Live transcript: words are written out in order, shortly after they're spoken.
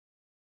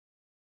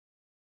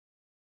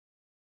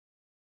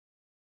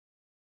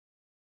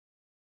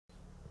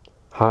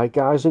Hi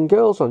guys and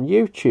girls on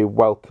YouTube,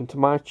 welcome to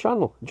my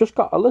channel. Just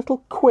got a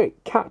little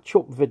quick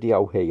catch-up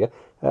video here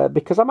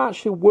because I'm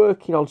actually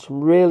working on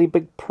some really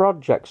big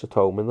projects at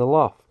home in the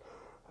loft,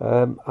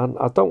 and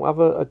I don't have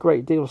a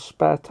great deal of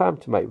spare time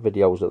to make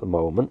videos at the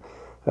moment.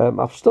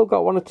 I've still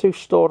got one or two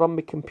stored on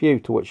my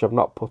computer which I've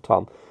not put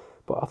on,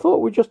 but I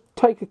thought we'd just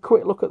take a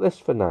quick look at this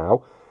for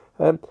now.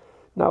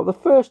 Now the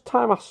first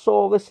time I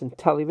saw this in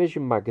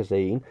Television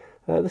magazine,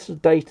 this is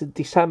dated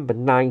December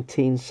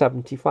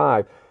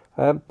 1975,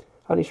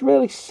 and it's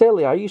really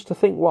silly. I used to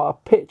think what a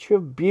picture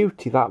of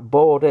beauty that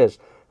board is.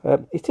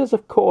 It is,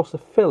 of course, a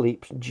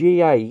Philips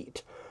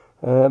G8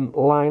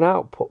 line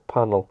output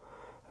panel.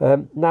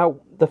 Now,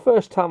 the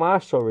first time I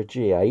saw a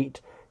G8,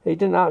 it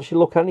didn't actually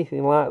look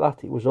anything like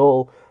that. It was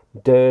all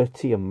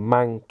dirty and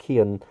manky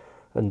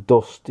and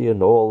dusty,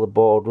 and all the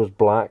board was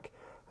black.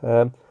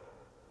 But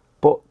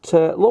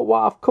look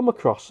what I've come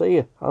across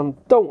here. And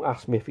don't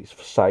ask me if it's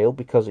for sale,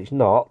 because it's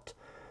not.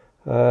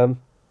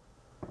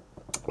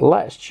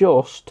 Let's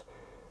just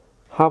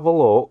have a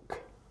look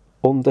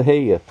under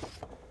here,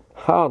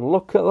 and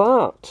look at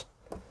that.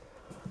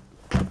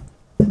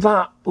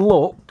 That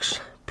looks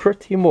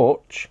pretty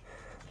much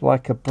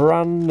like a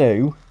brand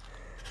new,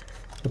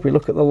 if we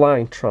look at the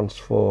line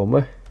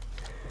transformer,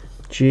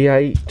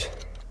 G8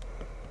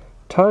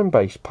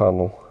 timebase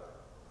panel.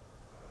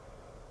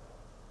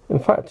 In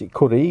fact, it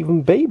could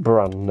even be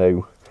brand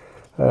new,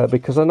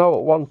 because I know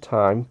at one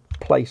time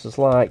places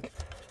like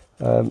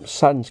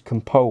Sense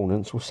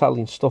Components were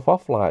selling stuff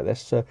off like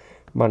this,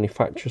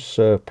 manufacturer's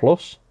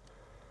surplus.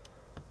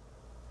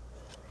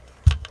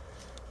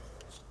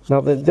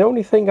 Now the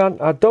only thing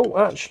I don't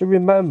actually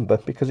remember,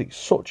 because it's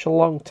such a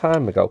long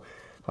time ago,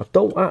 I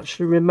don't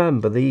actually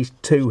remember these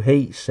two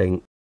heat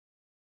sinks.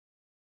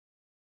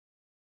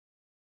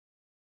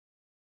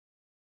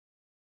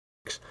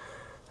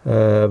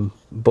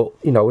 But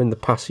you know, in the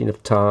passing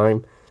of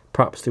time,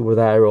 perhaps they were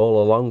there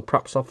all along,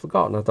 perhaps I've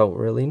forgotten, I don't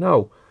really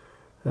know.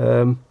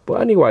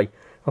 But anyway,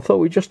 I thought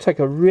we'd just take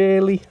a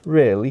really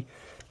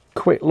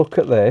quick look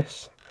at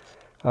this,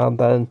 and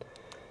then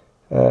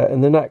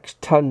in the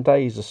next 10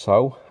 days or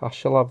so I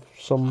shall have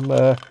some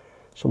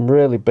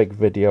really big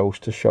videos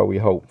to show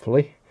you,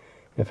 hopefully,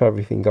 if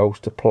everything goes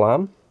to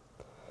plan.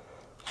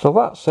 So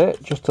that's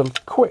it, just a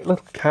quick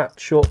little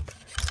catch up.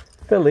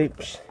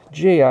 Philips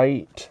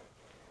G8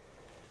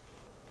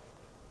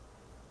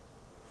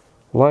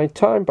 line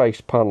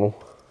timebase panel.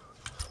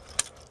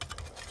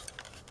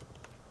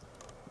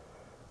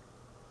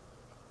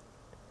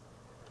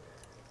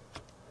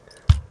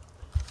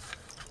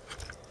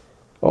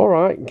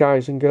 Alright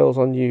guys and girls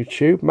on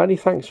YouTube, many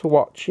thanks for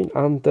watching,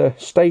 and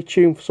stay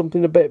tuned for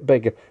something a bit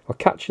bigger. I'll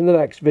catch you in the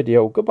next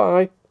video.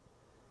 Goodbye.